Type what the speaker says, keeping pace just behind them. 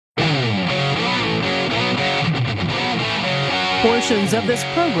Portions of this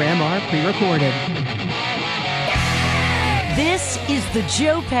program are pre-recorded. This is the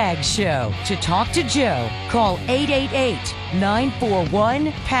Joe Pags Show. To talk to Joe, call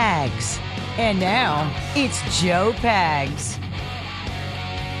 888-941-PAGS. And now, it's Joe Pags.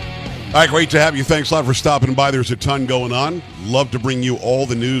 All right, great to have you. Thanks a lot for stopping by. There's a ton going on. Love to bring you all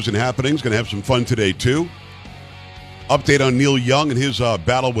the news and happenings. Going to have some fun today, too. Update on Neil Young and his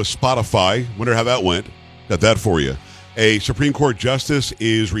battle with Spotify. Wonder how that went. Got that for you. A Supreme Court justice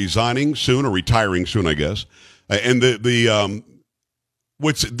is resigning soon, or retiring soon, I guess. And the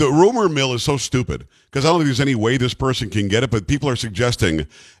rumor mill is so stupid because I don't think there's any way this person can get it, but people are suggesting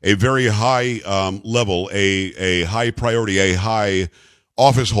a very high level, a high priority, a high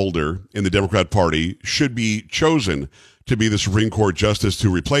office holder in the Democrat Party should be chosen to be the Supreme Court justice to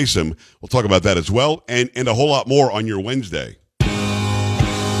replace him. We'll talk about that as well, and a whole lot more on your Wednesday.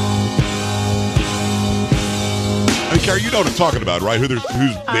 I mean, Carrie, you know what I'm talking about, right? Whose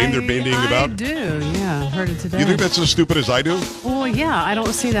name they're bandying about? I do, yeah. Heard it today. You think that's as stupid as I do? Well, yeah. I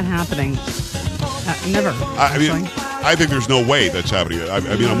don't see that happening. Never. I mean, I think there's no way that's happening. I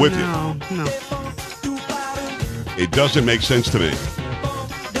mean, I'm with you. No. It doesn't make sense to me.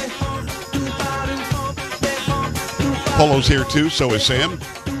 Polo's here, too. So is Sam.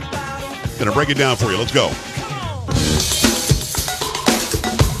 Gonna break it down for you. Let's go.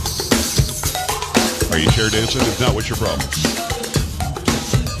 Are you chair dancing? If not, what's your problem?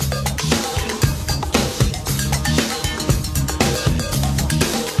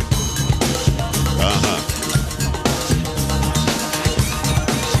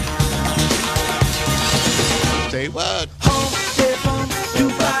 Say what?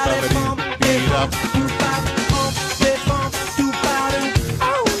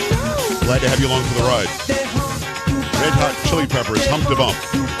 Glad to have you along for the ride. Red Hot Chili Peppers, Hump to Bump.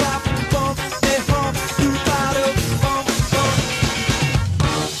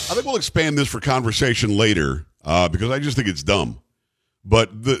 I think we'll expand this for conversation later because I just think it's dumb.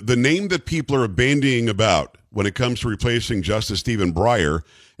 But the name that people are bandying about when it comes to replacing Justice Stephen Breyer,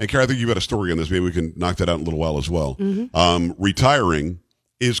 and Kara, I think you've got a story on this. Maybe we can knock that out in a little while as well. Retiring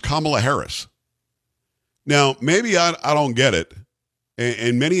is Kamala Harris. Now, maybe I don't get it,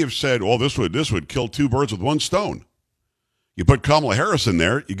 and many have said, "Well, this would kill two birds with one stone." You put Kamala Harris in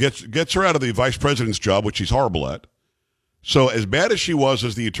there, you gets her out of the vice president's job, which she's horrible at. So as bad as she was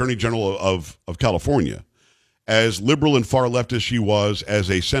as the Attorney General of California, as liberal and far left as she was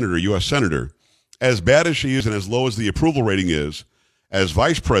as a senator, U.S. senator, as bad as she is and as low as the approval rating is, as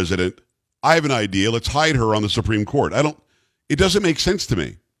vice president, I have an idea. Let's hide her on the Supreme Court. It doesn't make sense to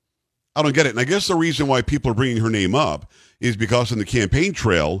me. I don't get it. And I guess the reason why people are bringing her name up is because in the campaign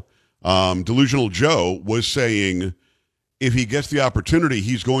trail, Delusional Joe was saying if he gets the opportunity,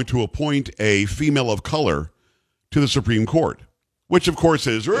 he's going to appoint a female of color to the Supreme Court, which of course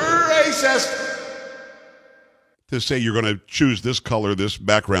is racist to say you're going to choose this color, this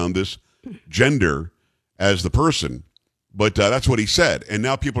background, this gender as the person. But that's what he said. And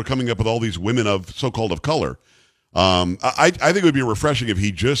now people are coming up with all these women of so-called of color. I think it would be refreshing if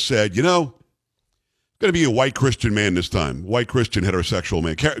he just said, going to be a white Christian man this time, white Christian heterosexual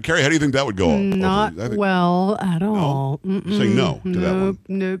man. Carrie, how do you think that would go? Not well at all. No? Saying no to that one.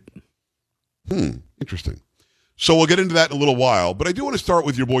 Nope. Interesting. So we'll get into that in a little while, but I do want to start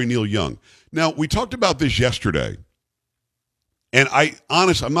with your boy Neil Young. Now, we talked about this yesterday, and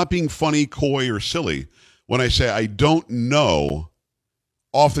I'm not being funny, coy, or silly when I say I don't know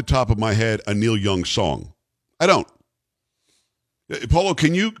off the top of my head a Neil Young song. I don't. Polo,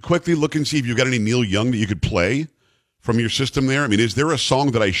 can you quickly look and see if you've got any Neil Young that you could play from your system there? I mean, is there a song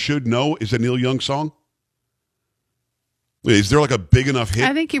that I should know is a Neil Young song? Is there like a big enough hit?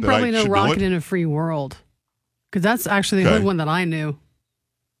 I think you probably know Rockin' in a Free World. Because that's actually the only one that I knew.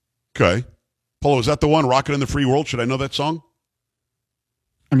 Okay. Polo, is that the one, Rockin' in the Free World? Should I know that song?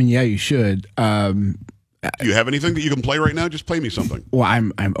 I mean, yeah, you should. Do you have anything that you can play right now? Just play me something. Well,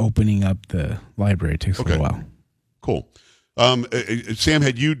 I'm opening up the library. It takes a little while. Cool. Sam,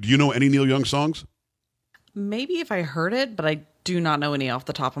 do you know any Neil Young songs? Maybe if I heard it, but I do not know any off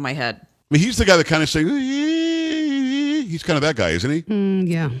the top of my head. I mean, he's the guy that kind of sings. He's kind of that guy, isn't he?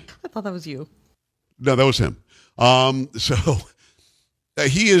 Yeah. I thought that was you. No, that was him.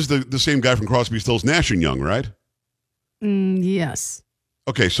 He is the same guy from Crosby, Stills, Nash and Young, right? Yes.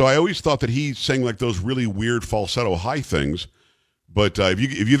 Okay, so I always thought that he sang like those really weird falsetto high things. But if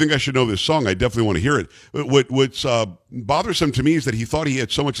you think I should know this song, I definitely want to hear it. What's bothersome to me is that he thought he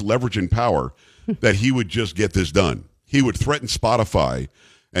had so much leverage and power that he would just get this done. He would threaten Spotify,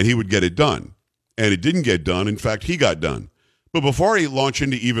 and he would get it done. And it didn't get done. In fact, he got done. But before I launch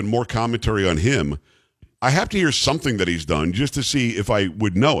into even more commentary on him, I have to hear something that he's done just to see if I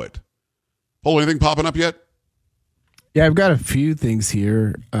would know it. Paul, anything popping up yet? Yeah, I've got a few things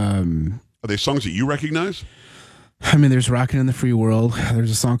here. Are they songs that you recognize? I mean, there's Rockin' in the Free World.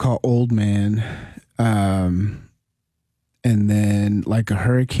 There's a song called Old Man. And then Like a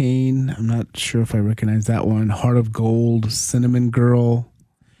Hurricane. I'm not sure if I recognize that one. Heart of Gold, Cinnamon Girl.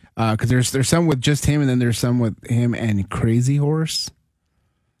 Because there's some with just him, and then there's some with him and Crazy Horse.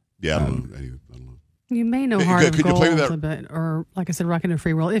 Yeah, I don't know. You may know Hey, Heart of could you play me Gold that- a bit, or like I said, Rockin' in a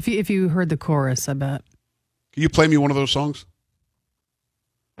Free World. If you heard the chorus, I bet. Can you play me one of those songs?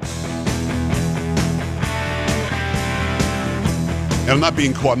 And I'm not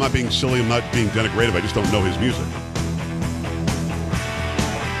being silly, I'm not being denigrative, I just don't know his music.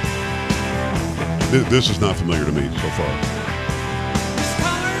 This is not familiar to me so far.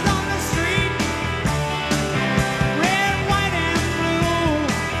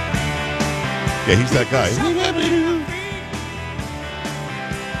 Yeah, he's that guy.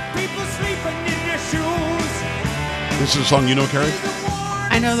 This is a song you know, Carrie?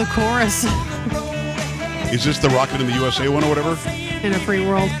 I know the chorus. Is this the Rockin' in the USA one or whatever? In a Free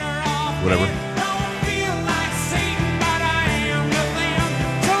World. Whatever.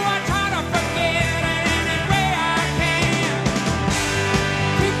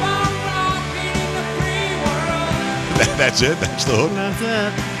 That's it? That's the hook? That's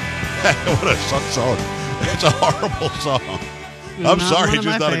it. What a song. It's a horrible song. I'm sorry, it's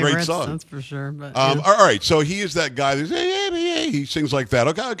just not a great song. That's for sure. But All right, so he is that guy. He sings like that.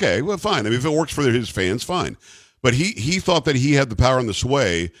 Okay, well, fine. I mean, if it works for his fans, fine. But he thought that he had the power and the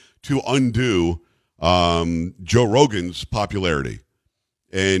sway to undo Joe Rogan's popularity.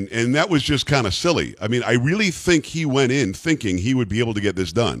 And that was just kind of silly. I mean, I really think he went in thinking he would be able to get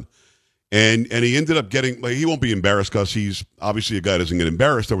this done. And he ended up getting, like, he won't be embarrassed because he's obviously a guy that doesn't get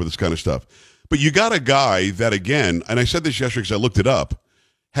embarrassed over this kind of stuff. But you got a guy that, again, and I said this yesterday because I looked it up,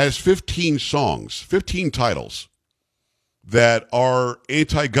 has 15 songs, 15 titles that are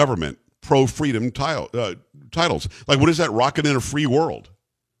anti-government, pro-freedom titles. Like, what is that, Rockin' in a Free World?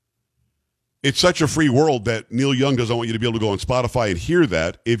 It's such a free world that Neil Young doesn't want you to be able to go on Spotify and hear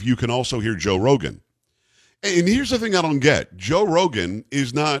that if you can also hear Joe Rogan. And here's the thing I don't get. Joe Rogan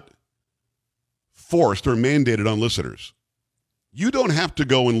is not forced or mandated on listeners. You don't have to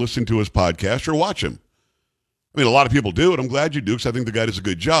go and listen to his podcast or watch him. I mean, a lot of people do, and I'm glad you do because I think the guy does a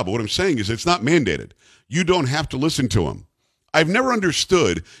good job. But what I'm saying is it's not mandated. You don't have to listen to him. I've never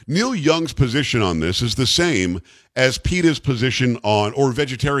understood Neil Young's position on this is the same as PETA's position on, or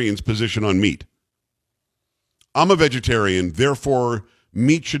vegetarians' position on meat. I'm a vegetarian, therefore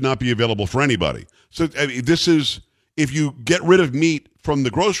meat should not be available for anybody. So I mean, this is, if you get rid of meat from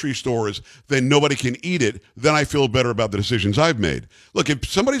the grocery stores, then nobody can eat it, then I feel better about the decisions I've made. Look, if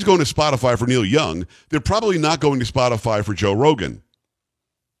somebody's going to Spotify for Neil Young, they're probably not going to Spotify for Joe Rogan.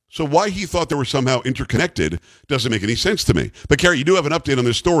 So why he thought they were somehow interconnected doesn't make any sense to me. But Carrie, you do have an update on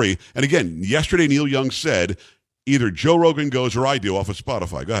this story. And again, yesterday Neil Young said, either Joe Rogan goes or I do off of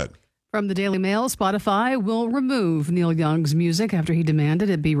Spotify. Go ahead. From the Daily Mail, Spotify will remove Neil Young's music after he demanded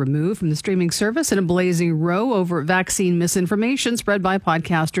it be removed from the streaming service in a blazing row over vaccine misinformation spread by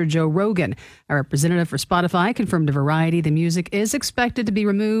podcaster Joe Rogan. A representative for Spotify confirmed to Variety the music is expected to be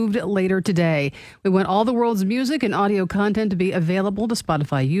removed later today. We want all the world's music and audio content to be available to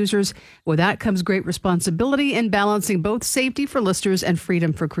Spotify users. With that comes great responsibility in balancing both safety for listeners and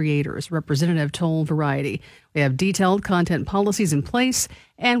freedom for creators, Representative told Variety. We have detailed content policies in place,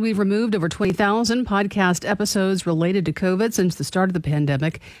 and we've removed over 20,000 podcast episodes related to COVID since the start of the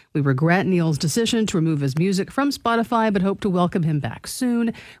pandemic. We regret Neil's decision to remove his music from Spotify, but hope to welcome him back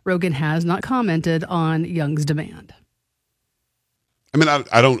soon. Rogan has not commented on Young's demand. I mean,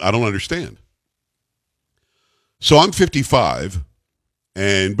 I don't understand. So I'm 55, but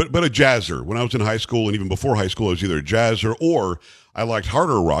a jazzer. When I was in high school and even before high school, I was either a jazzer or I liked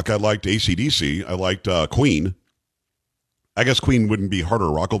harder rock. I liked AC/DC. I liked Queen. I guess Queen wouldn't be harder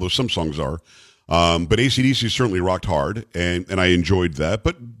rock, although some songs are. But AC/DC certainly rocked hard, and I enjoyed that.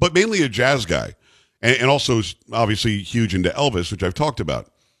 But mainly a jazz guy, and also obviously huge into Elvis, which I've talked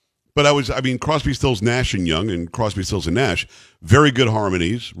about. But Crosby, Stills, Nash and Young, and Crosby, Stills and Nash, very good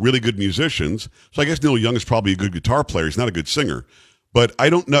harmonies, really good musicians. So I guess Neil Young is probably a good guitar player. He's not a good singer. But I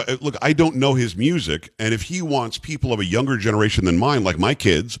don't know. Look, I don't know his music, and if he wants people of a younger generation than mine, like my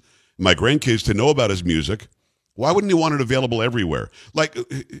kids, my grandkids, to know about his music, why wouldn't he want it available everywhere? Like,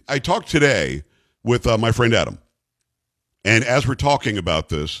 I talked today with my friend Adam, and as we're talking about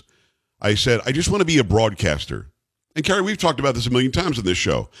this, I said, I just want to be a broadcaster. And Carrie, we've talked about this a million times in this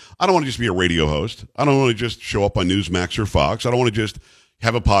show. I don't want to just be a radio host. I don't want to just show up on Newsmax or Fox. I don't want to just,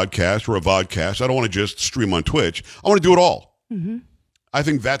 have a podcast or a vodcast. I don't want to just stream on Twitch. I want to do it all. I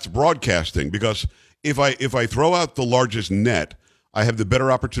think that's broadcasting, because if I throw out the largest net, I have the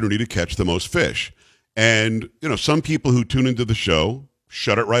better opportunity to catch the most fish. And, some people who tune into the show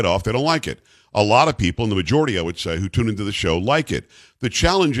shut it right off. They don't like it. A lot of people, and the majority, I would say, who tune into the show like it. The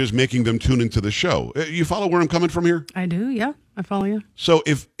challenge is making them tune into the show. You follow where I'm coming from here? I do, yeah. I follow you. So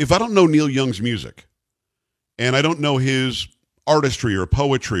if I don't know Neil Young's music, and I don't know his artistry or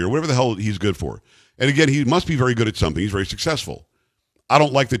poetry or whatever the hell he's good for, and again, he must be very good at something. He's very successful. I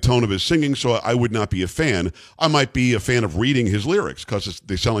don't like the tone of his singing, so I would not be a fan. I might be a fan of reading his lyrics because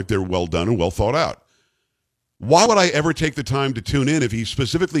they sound like they're well done and well thought out. Why would I ever take the time to tune in if he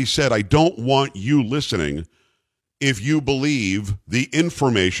specifically said, I don't want you listening if you believe the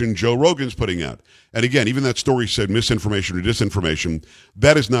information Joe Rogan's putting out? And again, even that story said misinformation or disinformation.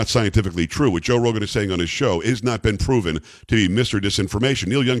 That is not scientifically true. What Joe Rogan is saying on his show has not been proven to be mis or disinformation.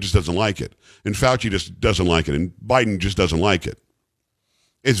 Neil Young just doesn't like it. And Fauci just doesn't like it. And Biden just doesn't like it.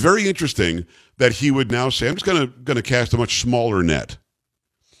 It's very interesting that he would now say, I'm just going to cast a much smaller net.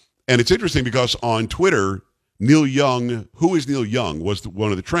 And it's interesting because on Twitter, Neil Young, who is Neil Young, was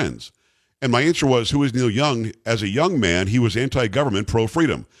one of the trends. And my answer was, who is Neil Young? As a young man, he was anti-government,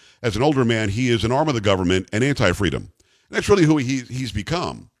 pro-freedom. As an older man, he is an arm of the government and anti-freedom. And that's really who he's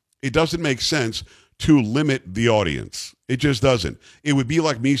become. It doesn't make sense to limit the audience. It just doesn't. It would be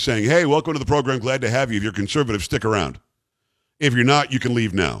like me saying, hey, welcome to the program. Glad to have you. If you're conservative, stick around. If you're not, you can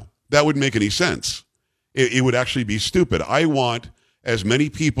leave now. That wouldn't make any sense. It would actually be stupid. I want as many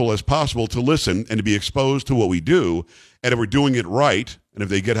people as possible to listen and to be exposed to what we do. And if we're doing it right, and if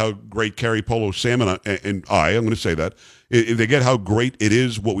they get how great Carrie Polo, Sam, and I'm going to say that, if they get how great it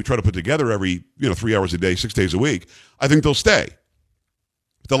is what we try to put together every 3 hours a day, 6 days a week, I think they'll stay.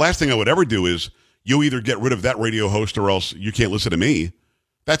 The last thing I would ever do is you either get rid of that radio host or else you can't listen to me.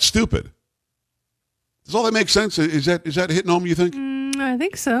 That's stupid. Does all that make sense? Is that hitting home, you think? I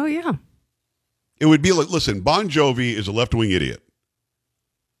think so, yeah. It would be like, listen, Bon Jovi is a left-wing idiot.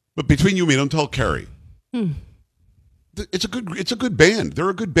 But between you and me, don't tell Carrie. It's a good band. They're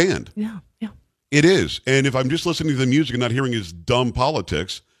a good band. Yeah. It is. And if I'm just listening to the music and not hearing his dumb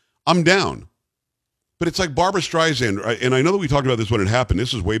politics, I'm down. But it's like Barbra Streisand, and I know that we talked about this when it happened.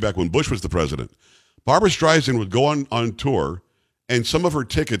 This is way back when Bush was the president. Barbra Streisand would go on tour, and some of her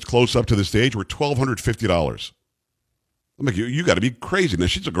tickets close up to the stage were $1,250. I'm like, you got to be crazy. Now,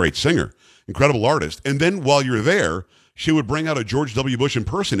 she's a great singer, incredible artist. And then while you're there, she would bring out a George W. Bush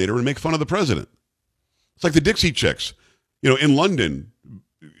impersonator and make fun of the president. It's like the Dixie Chicks, in London,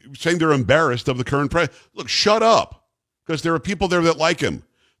 saying they're embarrassed of the current president. Look, shut up, because there are people there that like him.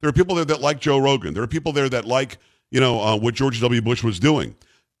 There are people there that like Joe Rogan. There are people there that like, what George W. Bush was doing.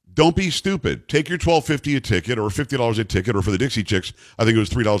 Don't be stupid. Take your $12.50 a ticket or $50 a ticket, or for the Dixie Chicks, I think it was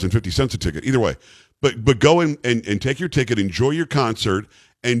 $3.50 a ticket. Either way. But go and take your ticket, enjoy your concert,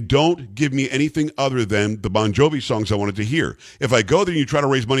 and don't give me anything other than the Bon Jovi songs I wanted to hear. If I go there and you try to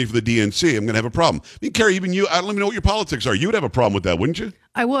raise money for the DNC, I'm going to have a problem. I mean, Carrie, even you, I don't even know what your politics are. You would have a problem with that, wouldn't you?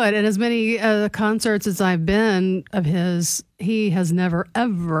 I would. And as many concerts as I've been of his, he has never,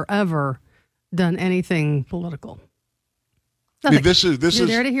 ever, ever done anything political. I mean, this is You're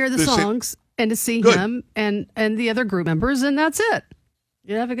there to hear the songs and to see him and the other group members, and that's it.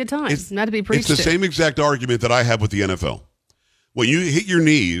 You have a good time. It's not to be preached to. It's the same exact argument that I have with the NFL. When you hit your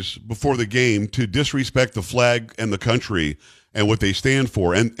knees before the game to disrespect the flag and the country and what they stand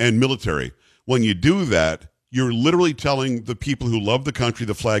for and military, when you do that, you're literally telling the people who love the country,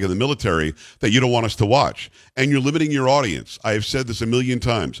 the flag, and the military that you don't want us to watch. And you're limiting your audience. I have said this a million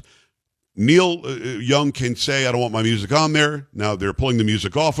times. Neil Young can say, I don't want my music on there. Now they're pulling the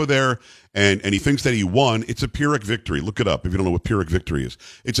music off of there, and he thinks that he won. It's a Pyrrhic victory. Look it up if you don't know what Pyrrhic victory is.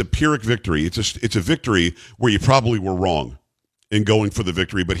 It's a Pyrrhic victory. It's a victory where you probably were wrong in going for the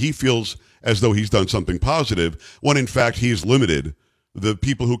victory, but he feels as though he's done something positive when in fact he's limited the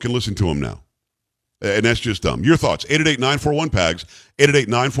people who can listen to him now. And that's just dumb. Your thoughts, 888-941-PAGS,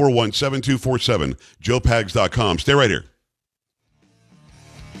 888-941-7247, joepags.com. Stay right here.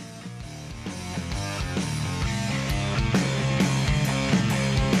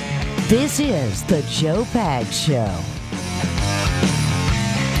 This is the Joe Pags Show.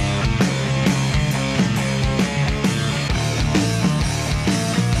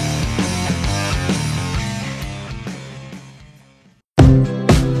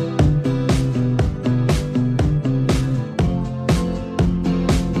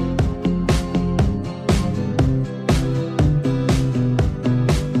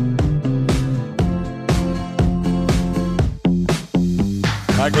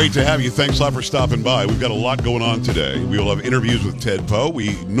 great to have you. Thanks a lot for stopping by. We've got a lot going on today. We will have interviews with Ted Poe.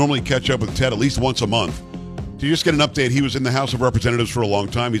 We normally catch up with Ted at least once a month to just get an update. He was in the House of Representatives for a long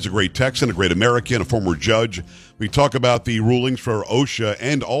time. He's a great Texan, a great American, a former judge. We talk about the rulings for OSHA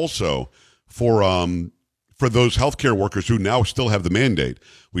and also for those healthcare workers who now still have the mandate.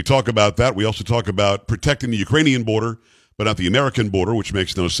 We talk about that. We also talk about protecting the Ukrainian border, but not the American border, which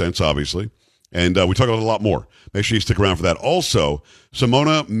makes no sense, obviously. And we talk about a lot more. Make sure you stick around for that. Also,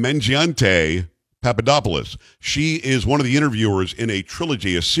 Simona Mangiante Papadopoulos. She is one of the interviewers in a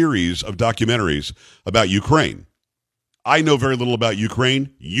trilogy, a series of documentaries about Ukraine. I know very little about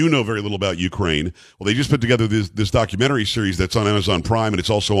Ukraine. You know very little about Ukraine. Well, they just put together this documentary series that's on Amazon Prime, and it's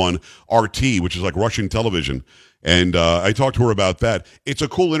also on RT, which is like Russian television. And I talked to her about that. It's a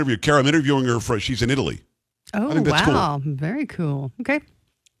cool interview. Kara, I'm interviewing her she's in Italy. Oh, I think that's wow. cool. Very cool. Okay.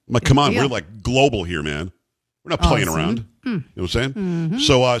 I'm like, come on, we're like global here, man. We're not playing around. You know what I'm saying? Mm-hmm.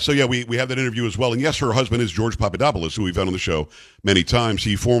 So yeah, we have that interview as well. And yes, her husband is George Papadopoulos, who we've had on the show many times.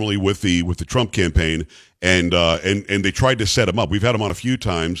 He formerly with the Trump campaign, and they tried to set him up. We've had him on a few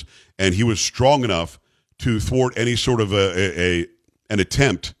times, and he was strong enough to thwart any sort of an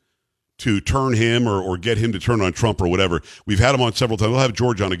attempt to turn him or get him to turn on Trump or whatever. We've had him on several times. We'll have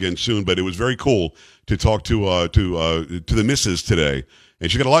George on again soon, but it was very cool to talk to the missus today.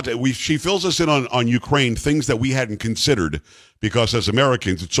 And she got a lot. She fills us in on Ukraine, things that we hadn't considered because as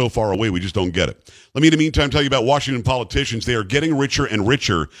Americans, it's so far away, we just don't get it. Let me, in the meantime, tell you about Washington politicians. They are getting richer and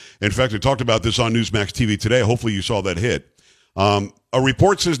richer. In fact, I talked about this on Newsmax TV today. Hopefully you saw that hit. A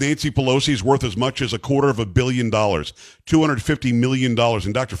report says Nancy Pelosi is worth as much as $250 million, $250 million.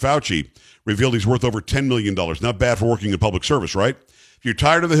 And Dr. Fauci revealed he's worth over $10 million. Not bad for working in public service, right? If you're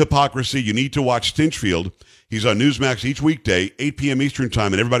tired of the hypocrisy, you need to watch Stinchfield. He's on Newsmax each weekday, 8 p.m. Eastern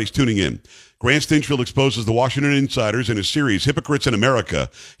Time, and everybody's tuning in. Grant Stinchfield exposes the Washington insiders in his series, Hypocrites in America.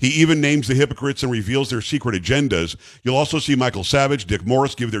 He even names the hypocrites and reveals their secret agendas. You'll also see Michael Savage, Dick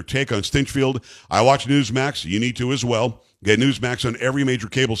Morris give their take on Stinchfield. I watch Newsmax. You need to as well. Get Newsmax on every major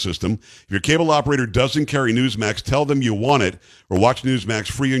cable system. If your cable operator doesn't carry Newsmax, tell them you want it, or watch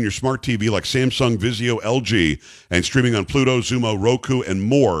Newsmax free on your smart TV like Samsung, Vizio, LG, and streaming on Pluto, Xumo, Roku, and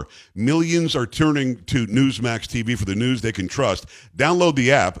more. Millions are turning to Newsmax TV for the news they can trust. Download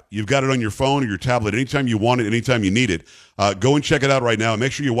the app. You've got it on your phone or your tablet anytime you want it, anytime you need it. Go and check it out right now. And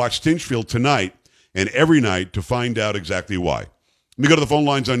make sure you watch Stinchfield tonight and every night to find out exactly why. Let me go to the phone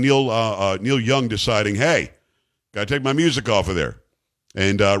lines on Neil Young deciding, hey, got to take my music off of there.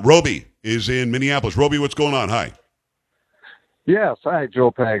 And Roby is in Minneapolis. Roby, what's going on? Hi. Yes. Hi,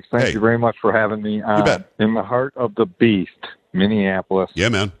 Joe Pags. Thank you very much for having me on. You bet. In the heart of the beast, Minneapolis. Yeah,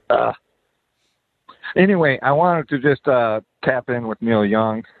 man. Anyway, I wanted to just tap in with Neil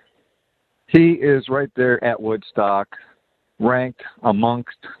Young. He is right there at Woodstock, ranked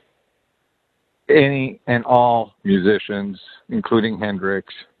amongst any and all musicians, including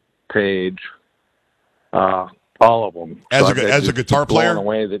Hendrix, Page, all of them. As a guitar player,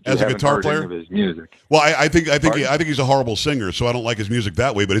 as a guitar player, his music. Well, I think he's a horrible singer, so I don't like his music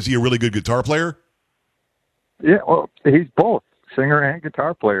that way. But is he a really good guitar player? Yeah, well, he's both singer and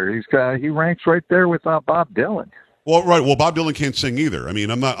guitar player. He ranks right there with Bob Dylan. Well, right. Well, Bob Dylan can't sing either. I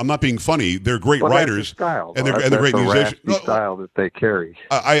mean, I'm not being funny. They're great writers, style, and they're great musicians. Style that they carry.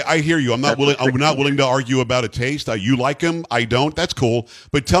 I hear you. I'm not willing to argue about a taste. You like him, I don't. That's cool.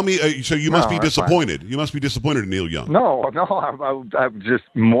 But tell me, so you must be disappointed. You must be disappointed in Neil Young. No. I'm just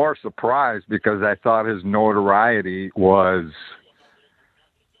more surprised because I thought his notoriety was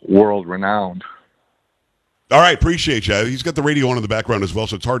world renowned. All right, appreciate you. He's got the radio on in the background as well,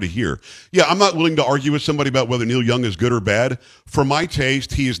 so it's hard to hear. Yeah, I'm not willing to argue with somebody about whether Neil Young is good or bad. For my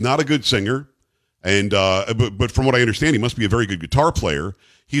taste, he is not a good singer, and but from what I understand, he must be a very good guitar player.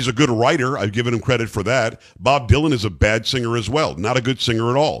 He's a good writer. I've given him credit for that. Bob Dylan is a bad singer as well, not a good singer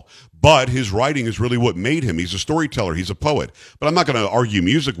at all. But his writing is really what made him. He's a storyteller. He's a poet. But I'm not going to argue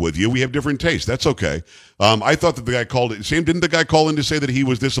music with you. We have different tastes. That's okay. I thought that the guy called it. Sam, didn't the guy call in to say that he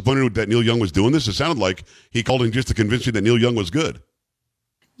was disappointed that Neil Young was doing this? It sounded like he called in just to convince you that Neil Young was good.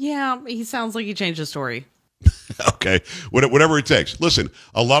 Yeah, he sounds like he changed his story. Okay, whatever it takes. Listen,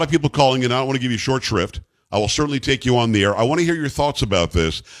 a lot of people calling in. I don't want to give you short shrift. I will certainly take you on the air. I want to hear your thoughts about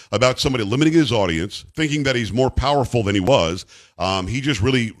this, about somebody limiting his audience, thinking that he's more powerful than he was. He just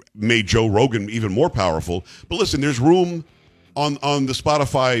really made Joe Rogan even more powerful. But listen, there's room on the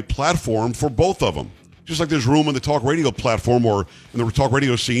Spotify platform for both of them. Just like there's room on the talk radio platform or in the talk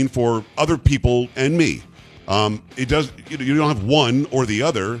radio scene for other people and me. You don't have one or the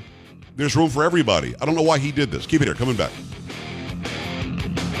other. There's room for everybody. I don't know why he did this. Keep it here. Coming back.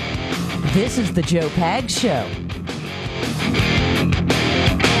 This is the Joe Pags Show.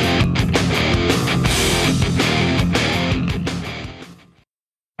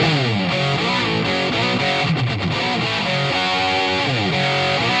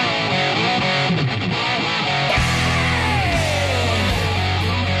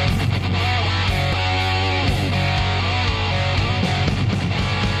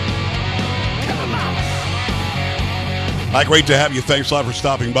 Hi, great to have you. Thanks a lot for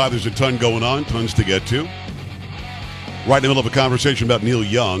stopping by. There's a ton going on, tons to get to. Right in the middle of a conversation about Neil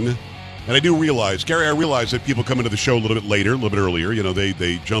Young. And I do realize, Gary, I realize that people come into the show a little bit later, a little bit earlier. You know,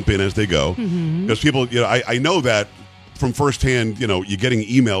 they jump in as they go. Because people, you know, I know that from firsthand, you know, you're getting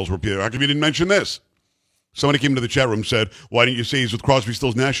emails where people, how come you didn't mention this? Somebody came into the chat room and said, why didn't you say he's with Crosby,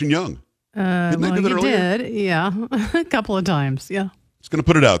 Stills, Nash & Young? Didn't I do that earlier? Did, yeah. A couple of times, yeah. Just going to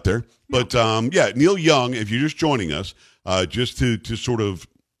put it out there. But, yeah, Neil Young, if you're just joining us, just to sort of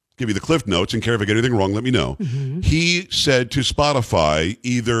give you the cliff notes, and care if I get anything wrong, let me know. He said to Spotify,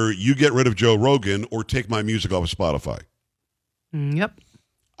 either you get rid of Joe Rogan or take my music off of Spotify. Yep.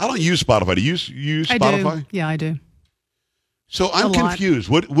 I don't use Spotify. Do you use Spotify? I do. Yeah, I do. So I'm confused.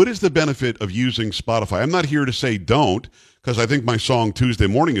 What is the benefit of using Spotify? I'm not here to say don't, because I think my song Tuesday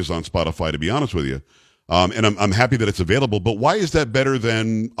Morning is on Spotify, to be honest with you. And I'm happy that it's available. But why is that better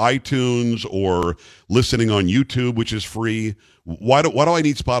than iTunes or listening on YouTube, which is free? Why do I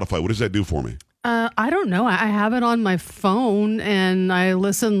need Spotify? What does that do for me? I don't know. I have it on my phone, and I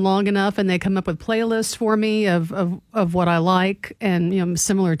listen long enough, and they come up with playlists for me of what I like, and you know,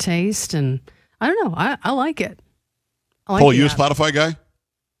 similar taste. And I don't know. I like it. I like Paul, you a Spotify guy?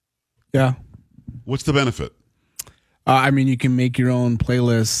 Yeah. What's the benefit? I mean, you can make your own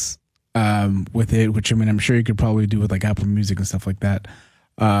playlists with it, which I mean, I'm sure you could probably do with like Apple Music and stuff like that.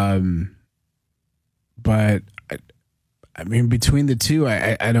 But I mean, between the two,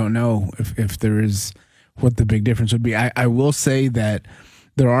 I don't know if there is what the big difference would be. I will say that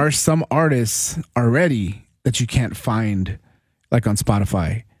there are some artists already that you can't find like on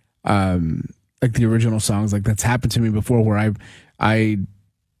Spotify, like the original songs. Like that's happened to me before, where I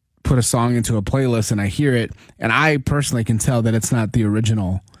put a song into a playlist and I hear it, and I personally can tell that it's not the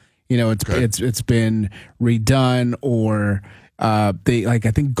original. You know, it's been redone, or they like,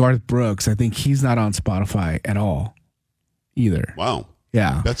 I think Garth Brooks, I think he's not on Spotify at all either. Wow.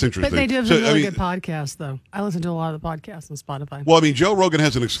 Yeah. That's interesting. But they do have some really good podcasts, though. I listen to a lot of the podcasts on Spotify. Well, I mean, Joe Rogan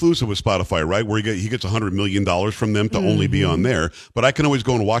has an exclusive with Spotify, right? Where he gets $100 million from them to only be on there. But I can always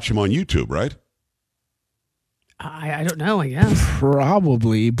go and watch him on YouTube, right? I don't know, I guess.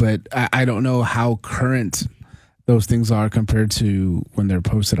 Probably, but I don't know how current those things are compared to when they're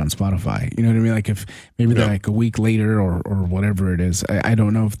posted on Spotify. You know what I mean? Like if maybe they're like a week later or whatever it is. I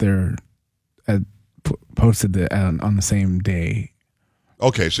don't know if they're posted on the same day.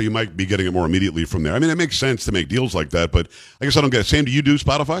 Okay, so you might be getting it more immediately from there. I mean, it makes sense to make deals like that, but I guess I don't get it. Sam, do you do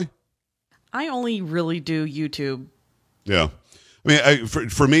Spotify? I only really do YouTube. Yeah. I mean,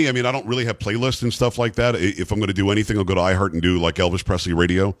 for me, I mean, I don't really have playlists and stuff like that. If I'm going to do anything, I'll go to iHeart and do like Elvis Presley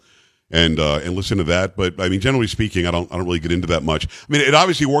radio and listen to that. But I mean, generally speaking, I don't really get into that much. I mean, it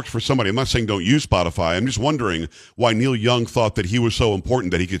obviously works for somebody. I'm not saying don't use Spotify. I'm just wondering why Neil Young thought that he was so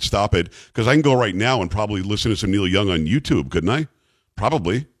important that he could stop it. Because I can go right now and probably listen to some Neil Young on YouTube, couldn't I?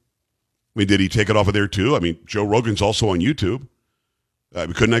 Probably. I mean, did he take it off of there too? I mean, Joe Rogan's also on YouTube.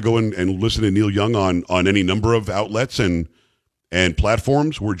 Couldn't I go and listen to Neil Young on any number of outlets and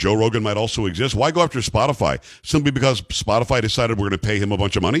platforms where Joe Rogan might also exist? Why go after Spotify? Simply because Spotify decided we're going to pay him a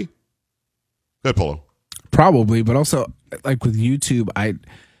bunch of money? Go ahead, Polo. Probably, but also like with YouTube,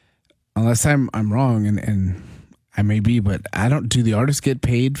 unless I'm wrong, and I may be, but do the artists get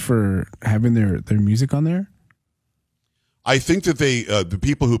paid for having their music on there? I think that the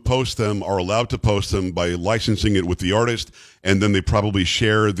people who post them are allowed to post them by licensing it with the artist, and then they probably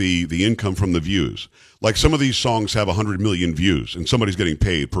share the income from the views. Like some of these songs have 100 million views, and somebody's getting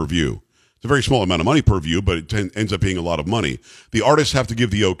paid per view. It's a very small amount of money per view, but it ends up being a lot of money. The artists have to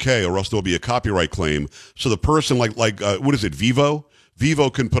give the okay, or else there'll be a copyright claim. So the person, like what is it, Vivo? Vivo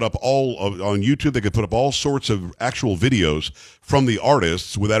can put up on YouTube, they could put up all sorts of actual videos from the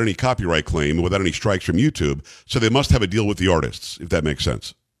artists without any copyright claim, without any strikes from YouTube. So they must have a deal with the artists, if that makes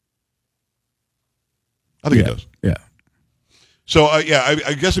sense. I think it does. Yeah. So, I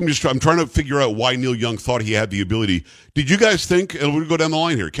guess I'm trying to figure out why Neil Young thought he had the ability. Did you guys think, and we'll go down the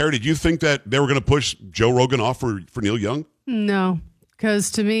line here, Carrie, did you think that they were going to push Joe Rogan off for Neil Young? No,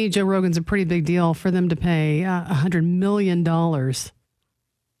 because to me, Joe Rogan's a pretty big deal for them to pay $100 million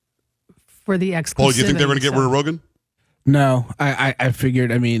for the exclusivity. Paul, do you think they were going to get rid of Rogan? No, I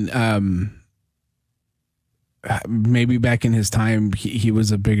figured, I mean, maybe back in his time, he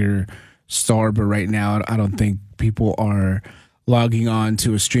was a bigger star, but right now, I don't think people are logging on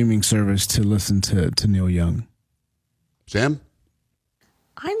to a streaming service to listen to Neil Young. Sam?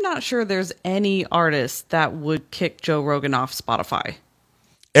 I'm not sure there's any artist that would kick Joe Rogan off Spotify.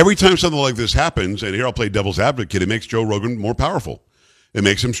 Every time something like this happens, and here I'll play devil's advocate, it makes Joe Rogan more powerful. It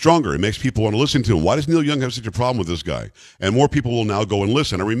makes him stronger. It makes people want to listen to him. Why does Neil Young have such a problem with this guy? And more people will now go and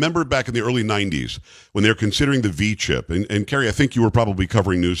listen. I remember back in the early 90s when they were considering the V-chip, and Carrie, I think you were probably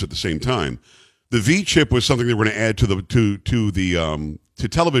covering news at the same time. The V-chip was something they were going to add to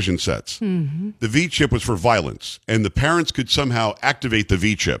television sets. Mm-hmm. The V-chip was for violence, and the parents could somehow activate the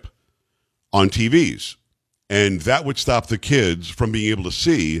V-chip on TVs, and that would stop the kids from being able to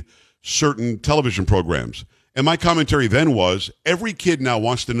see certain television programs. And my commentary then was, every kid now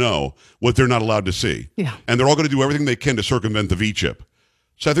wants to know what they're not allowed to see. Yeah. And they're all going to do everything they can to circumvent the V-chip.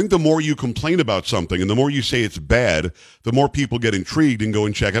 So I think the more you complain about something and the more you say it's bad, the more people get intrigued and go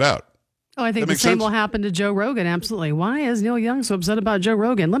and check it out. Oh, I think the same will happen to Joe Rogan. Absolutely. Why is Neil Young so upset about Joe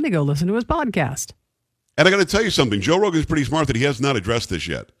Rogan? Let me go listen to his podcast. And I got to tell you something. Joe Rogan's pretty smart that he has not addressed this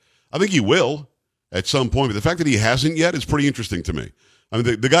yet. I think he will at some point. But the fact that he hasn't yet is pretty interesting to me. I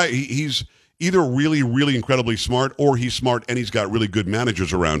mean, the guy, he's either really, really incredibly smart, or he's smart and he's got really good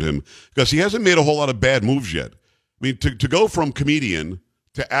managers around him, because he hasn't made a whole lot of bad moves yet. I mean, to go from comedian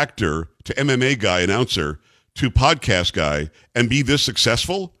to actor to MMA guy, announcer, to podcast guy and be this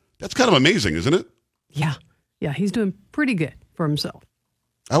successful, that's kind of amazing, isn't it? Yeah. Yeah, he's doing pretty good for himself.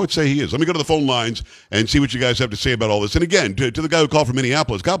 I would say he is. Let me go to the phone lines and see what you guys have to say about all this. And again, to the guy who called from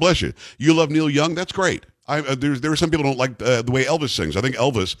Minneapolis, God bless you. You love Neil Young? That's great. There are some people who don't like the way Elvis sings. I think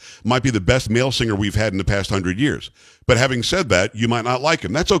Elvis might be the best male singer we've had in the past 100 years. But having said that, you might not like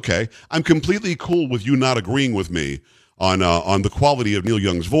him. That's okay. I'm completely cool with you not agreeing with me on the quality of Neil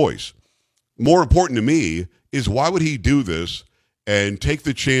Young's voice. More important to me is, why would he do this and take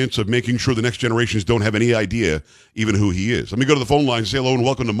the chance of making sure the next generations don't have any idea even who he is? Let me go to the phone line and say hello and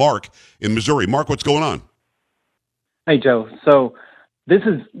welcome to Mark in Missouri. Mark, what's going on? Hey, Joe. So this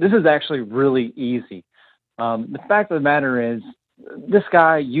is actually really easy. The fact of the matter is, this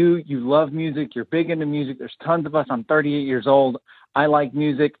guy, you love music. You're big into music. There's tons of us. I'm 38 years old. I like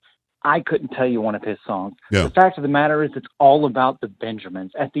music. I couldn't tell you one of his songs. Yeah. The fact of the matter is, it's all about the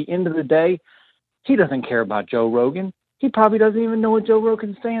Benjamins. At the end of the day, he doesn't care about Joe Rogan. He probably doesn't even know what Joe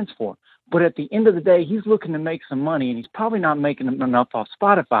Rogan stands for. But at the end of the day, he's looking to make some money, and he's probably not making enough off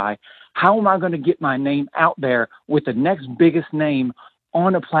Spotify. How am I going to get my name out there with the next biggest name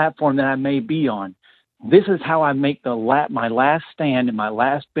on a platform that I may be on? This is how I make my last stand and my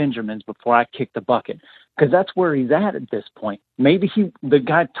last Benjamins before I kick the bucket, because that's where he's at this point. Maybe the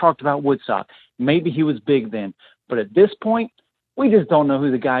guy talked about Woodstock. Maybe he was big then. But at this point, we just don't know who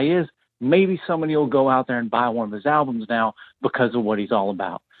the guy is. Maybe somebody will go out there and buy one of his albums now because of what he's all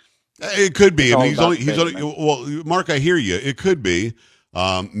about. It could be. I mean, he's only. Well, Mark, I hear you. It could be.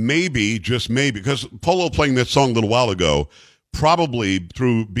 Maybe, just maybe, because Polo playing that song a little while ago, probably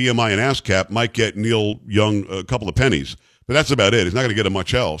through BMI and ASCAP, might get Neil Young a couple of pennies. But that's about it. He's not going to get him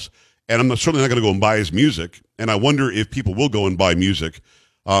much else. And I'm certainly not going to go and buy his music. And I wonder if people will go and buy music.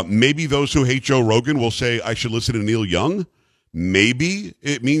 Maybe those who hate Joe Rogan will say, I should listen to Neil Young. Maybe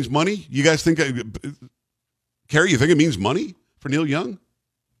it means money. You guys think, Carrie, you think it means money for Neil Young?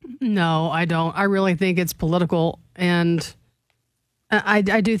 No, I don't. I really think it's political. And I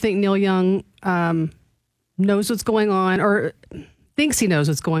do think Neil Young knows what's going on, or thinks he knows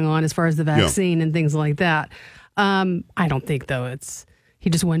what's going on as far as the vaccine and things like that. I don't think, though, he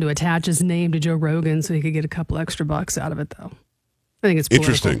just wanted to attach his name to Joe Rogan so he could get a couple extra bucks out of it, though. I think it's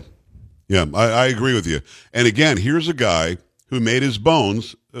political. Interesting. Yeah, I agree with you. And again, here's a guy who made his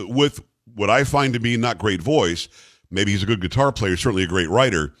bones with what I find to be not great voice. Maybe he's a good guitar player, certainly a great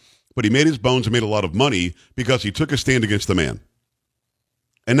writer, but he made his bones and made a lot of money because he took a stand against the man.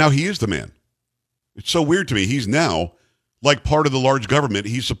 And now he is the man. It's so weird to me. He's now, like part of the large government,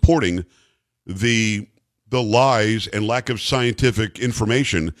 he's supporting the lies and lack of scientific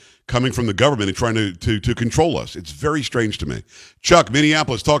information coming from the government and trying to control us. It's very strange to me. Chuck,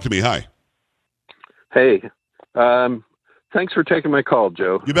 Minneapolis, talk to me. Hi. Hey. Thanks for taking my call,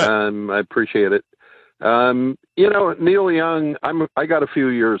 Joe. You bet. I appreciate it. Neil Young, I got a few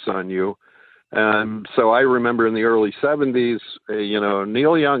years on you. So I remember in the early 70s,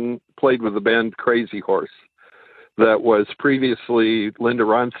 Neil Young played with the band Crazy Horse that was previously Linda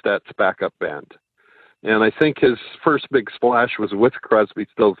Ronstadt's backup band. And I think his first big splash was with Crosby,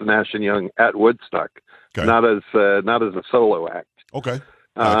 Stills, Nash and Young at Woodstock, Okay. not as a solo act. Okay.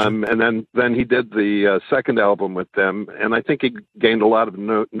 Gotcha. And then he did the second album with them, and I think he gained a lot of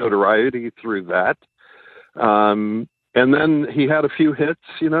notoriety through that. And then he had a few hits.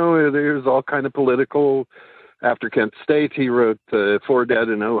 There's all kind of political. After Kent State, he wrote "For Dead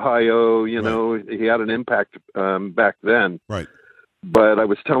in Ohio." Right. He had an impact back then. Right. But I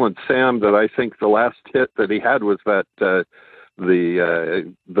was telling Sam that I think the last hit that he had was that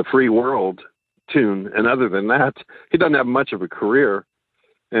the Free World tune, and other than that, he doesn't have much of a career.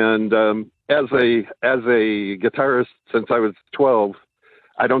 And as a guitarist since I was 12,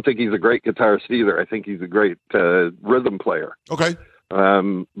 I don't think he's a great guitarist either. I think he's a great rhythm player. Okay.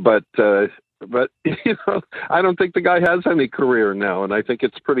 But you know, I don't think the guy has any career now, and I think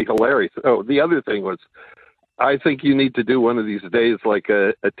it's pretty hilarious. Oh, the other thing was, I think you need to do one of these days like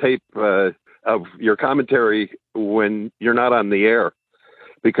a tape of your commentary when you're not on the air,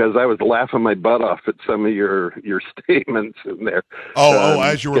 because I was laughing my butt off at some of your statements in there.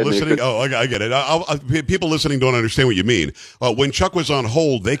 As you were listening? I get it. People listening don't understand what you mean. When Chuck was on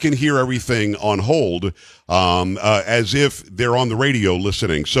hold, they can hear everything on hold as if they're on the radio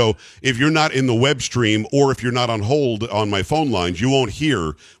listening. So if you're not in the web stream or if you're not on hold on my phone lines, you won't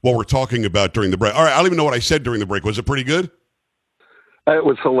hear what we're talking about during the break. All right, I don't even know what I said during the break. Was it pretty good? It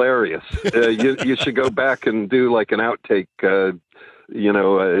was hilarious. You should go back and do like an outtake, a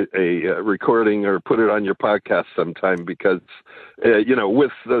recording, or put it on your podcast sometime, because,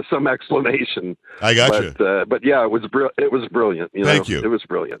 with some explanation. I got you. But yeah, it was brilliant. Thank you. It was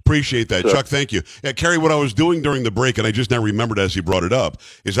brilliant. Appreciate that, Chuck. Thank you. Yeah, Carrie, what I was doing during the break, and I just now remembered as you brought it up,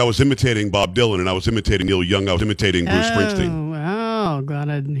 is I was imitating Bob Dylan, and I was imitating Neil Young, I was imitating Bruce Springsteen. Oh, glad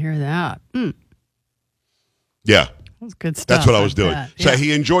I didn't hear that. Yeah. That's good stuff. That's what I was doing. Yeah. So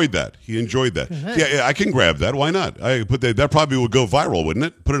he enjoyed that. Yeah, I can grab that. Why not? I put that probably would go viral, wouldn't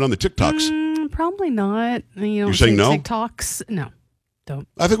it? Put it on the TikToks. Probably not. You're saying no? TikToks? No. Don't.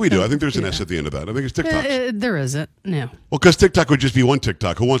 I think we do. I think there's an S at the end of that. I think it's TikToks. There isn't. No. Well, because TikTok would just be one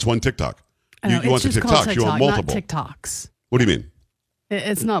TikTok. Who wants one TikTok? You want the TikToks. TikToks. You want multiple. Not TikToks. What do you mean?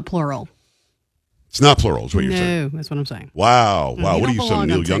 It's not plural. It's not plural, is what you're saying. No, that's what I'm saying. Wow. You What are you, don't some belong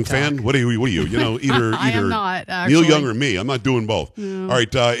Neil on Young TikTok. fan? What are you? Either I am not, actually. Neil Young or me. I'm not doing both. No. All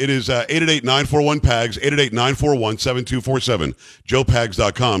right. It is 888-941-PAGS, 888-941-7247,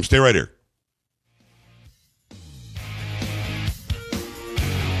 joepags.com. Stay right here.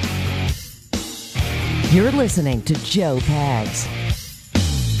 You're listening to Joe Pags.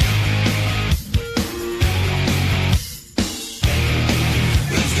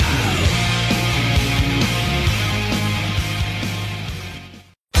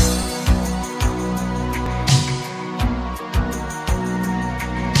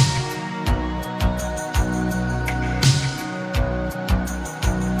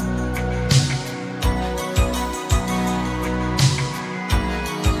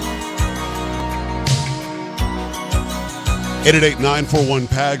 Eight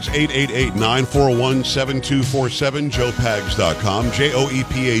 941-PAGS, 888-941-7247, joepags.com,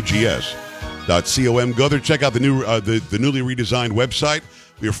 joepags.com. Go there, check out the new, the newly redesigned website.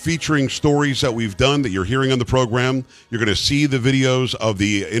 We are featuring stories that we've done that you're hearing on the program. You're going to see the videos of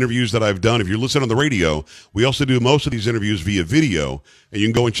the interviews that I've done. If you're listening on the radio, we also do most of these interviews via video, and you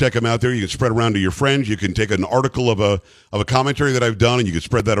can go and check them out there. You can spread around to your friends. You can take an article of a commentary that I've done, and you can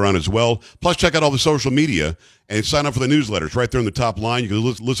spread that around as well. Plus, check out all the social media and sign up for the newsletters right there in the top line. You can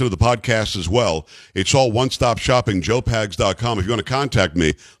listen to the podcast as well. It's all one-stop shopping, joepags.com. If you want to contact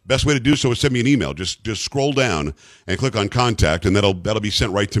me, best way to do so is send me an email. Just scroll down and click on contact, and that'll be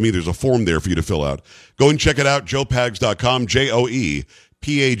sent right to me. There's a form there for you to fill out. Go and check it out, joepags.com,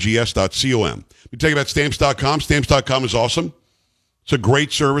 joepags.com. We tell you about stamps.com. Stamps.com is awesome. It's a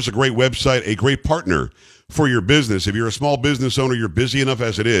great service, a great website, a great partner for your business. If you're a small business owner, you're busy enough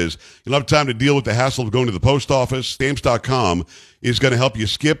as it is, you'll have time to deal with the hassle of going to the post office. Stamps.com is going to help you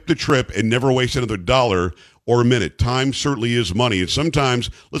skip the trip and never waste another dollar or a minute. Time certainly is money. And sometimes,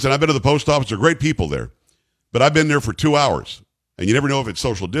 listen, I've been to the post office. They're great people there. But I've been there for 2 hours. And you never know if it's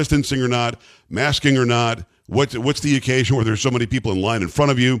social distancing or not, masking or not. What's the occasion where there's so many people in line in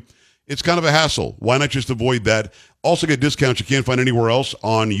front of you? It's kind of a hassle. Why not just avoid that? Also get discounts you can't find anywhere else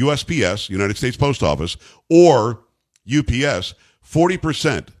on USPS, United States Post Office, or UPS.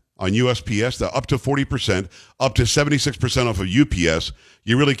 40% on USPS, up to 40%, up to 76% off of UPS.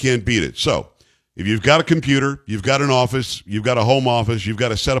 You really can't beat it. So if you've got a computer, you've got an office, you've got a home office, you've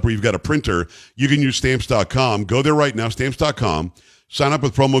got a setup, or you've got a printer, you can use Stamps.com. Go there right now, Stamps.com. Sign up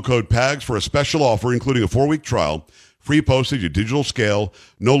with promo code PAGS for a special offer, including a 4-week trial, free postage, a digital scale,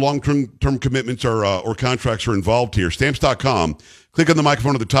 no long-term commitments or contracts are involved here. Stamps.com. Click on the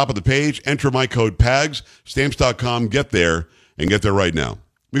microphone at the top of the page. Enter my code PAGS. Stamps.com. Get there right now.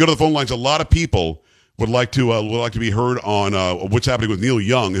 We go to the phone lines. A lot of people would like to be heard on what's happening with Neil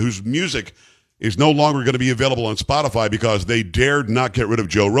Young, whose music is no longer going to be available on Spotify because they dared not get rid of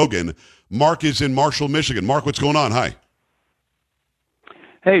Joe Rogan. Mark is in Marshall, Michigan. Mark, what's going on? Hi.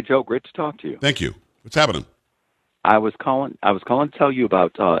 Hey, Joe. Great to talk to you. Thank you. What's happening? I was calling to tell you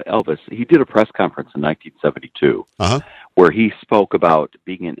about Elvis. He did a press conference in 1972 where he spoke about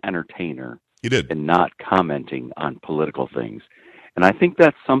being an entertainer. He did. And not commenting on political things. And I think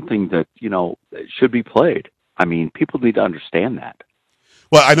that's something that, should be played. I mean, people need to understand that.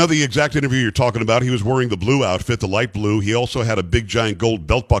 Well, I know the exact interview you're talking about. He was wearing the blue outfit, the light blue. He also had a big, giant gold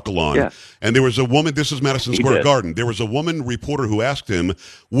belt buckle on. Yeah. And there was a woman, this is Madison Square did. Garden. There was a woman reporter who asked him,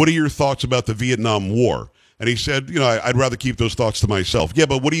 what are your thoughts about the Vietnam War? And he said, I'd rather keep those thoughts to myself. Yeah,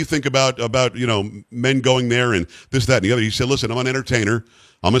 but what do you think about men going there and this, that, and the other? He said, listen, I'm an entertainer.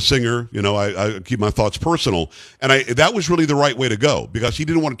 I'm a singer. I keep my thoughts personal. And that was really the right way to go because he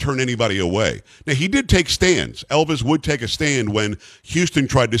didn't want to turn anybody away. Now, he did take stands. Elvis would take a stand when Houston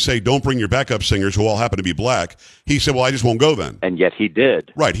tried to say, don't bring your backup singers who all happen to be black. He said, well, I just won't go then. And yet he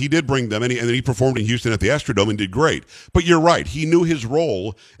did. Right. He did bring them, and then he performed in Houston at the Astrodome and did great. But you're right. He knew his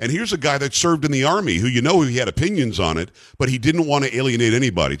role. And here's a guy that served in the Army who he had opinions on it, but he didn't want to alienate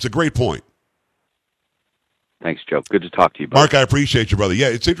anybody. It's a great point. Thanks, Joe. Good to talk to you, buddy. Mark, I appreciate you, brother. Yeah,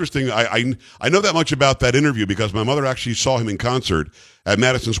 it's interesting. I know that much about that interview because my mother actually saw him in concert at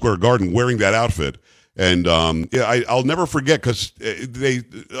Madison Square Garden wearing that outfit. And I'll never forget because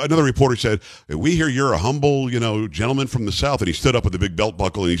another reporter said, we hear you're a humble, gentleman from the South. And he stood up with a big belt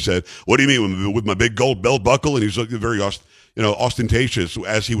buckle and he said, what do you mean with my big gold belt buckle? And he was looking very ostentatious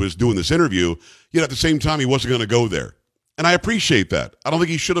as he was doing this interview. Yet at the same time, he wasn't going to go there. And I appreciate that. I don't think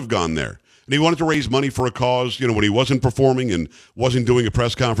he should have gone there. And he wanted to raise money for a cause, when he wasn't performing and wasn't doing a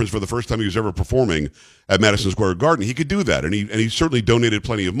press conference for the first time he was ever performing at Madison Square Garden. He could do that, and he certainly donated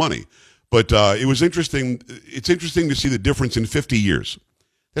plenty of money. But it was interesting. It's interesting to see the difference in 50 years.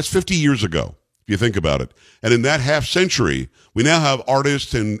 That's 50 years ago, if you think about it. And in that half century, we now have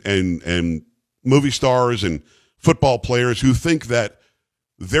artists and movie stars and football players who think that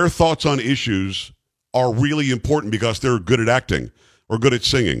their thoughts on issues are really important because they're good at acting, or good at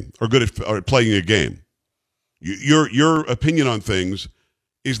singing, or good at playing a game. Your opinion on things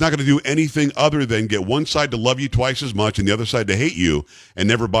is not going to do anything other than get one side to love you twice as much and the other side to hate you and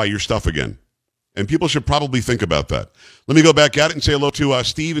never buy your stuff again. And people should probably think about that. Let me go back at it and say hello to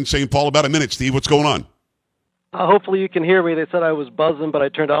Steve in St. Paul. About a minute, Steve. What's going on? Hopefully you can hear me. They said I was buzzing, but I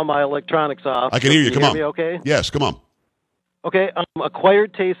turned all my electronics off. I can hear you. Come on. Me okay? Yes, come on. Okay.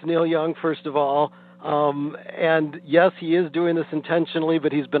 Acquired taste, Neil Young, first of all. And yes, he is doing this intentionally,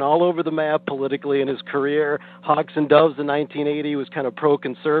 but he's been all over the map politically in his career. Hawks and Doves in 1980 was kind of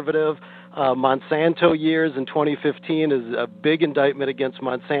pro-conservative. Monsanto years in 2015 is a big indictment against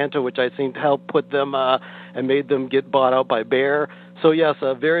Monsanto, which I think helped put them and made them get bought out by Bayer. So yes,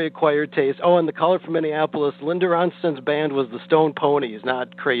 a very acquired taste. Oh, and the caller from Minneapolis, Linda Ronstadt's band was the Stone Ponies,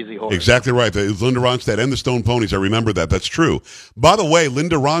 not Crazy Horse. Exactly right. It was Linda Ronstadt and the Stone Ponies. I remember that. That's true. By the way,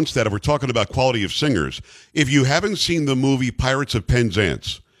 Linda Ronstadt, if we're talking about quality of singers, if you haven't seen the movie Pirates of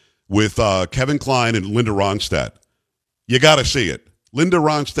Penzance with Kevin Kline and Linda Ronstadt, you got to see it. Linda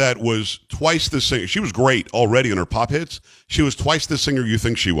Ronstadt was twice the singer. She was great already in her pop hits. She was twice the singer you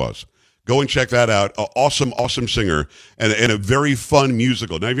think she was. Go and check that out. Awesome singer and a very fun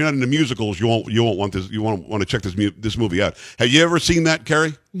musical. Now, if you're not into musicals, you won't want this. You won't want to check this movie out. Have you ever seen that,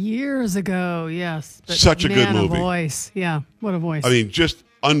 Carrie? Years ago, yes. But such a good movie. A voice. Yeah, what a voice. I mean, just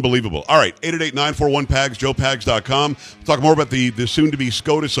unbelievable. All right, 888-941-PAGS, joepags.com. We'll talk more about the soon-to-be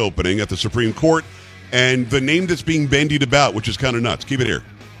SCOTUS opening at the Supreme Court and the name that's being bandied about, which is kind of nuts. Keep it here.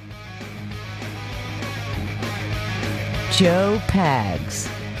 Joe Pags.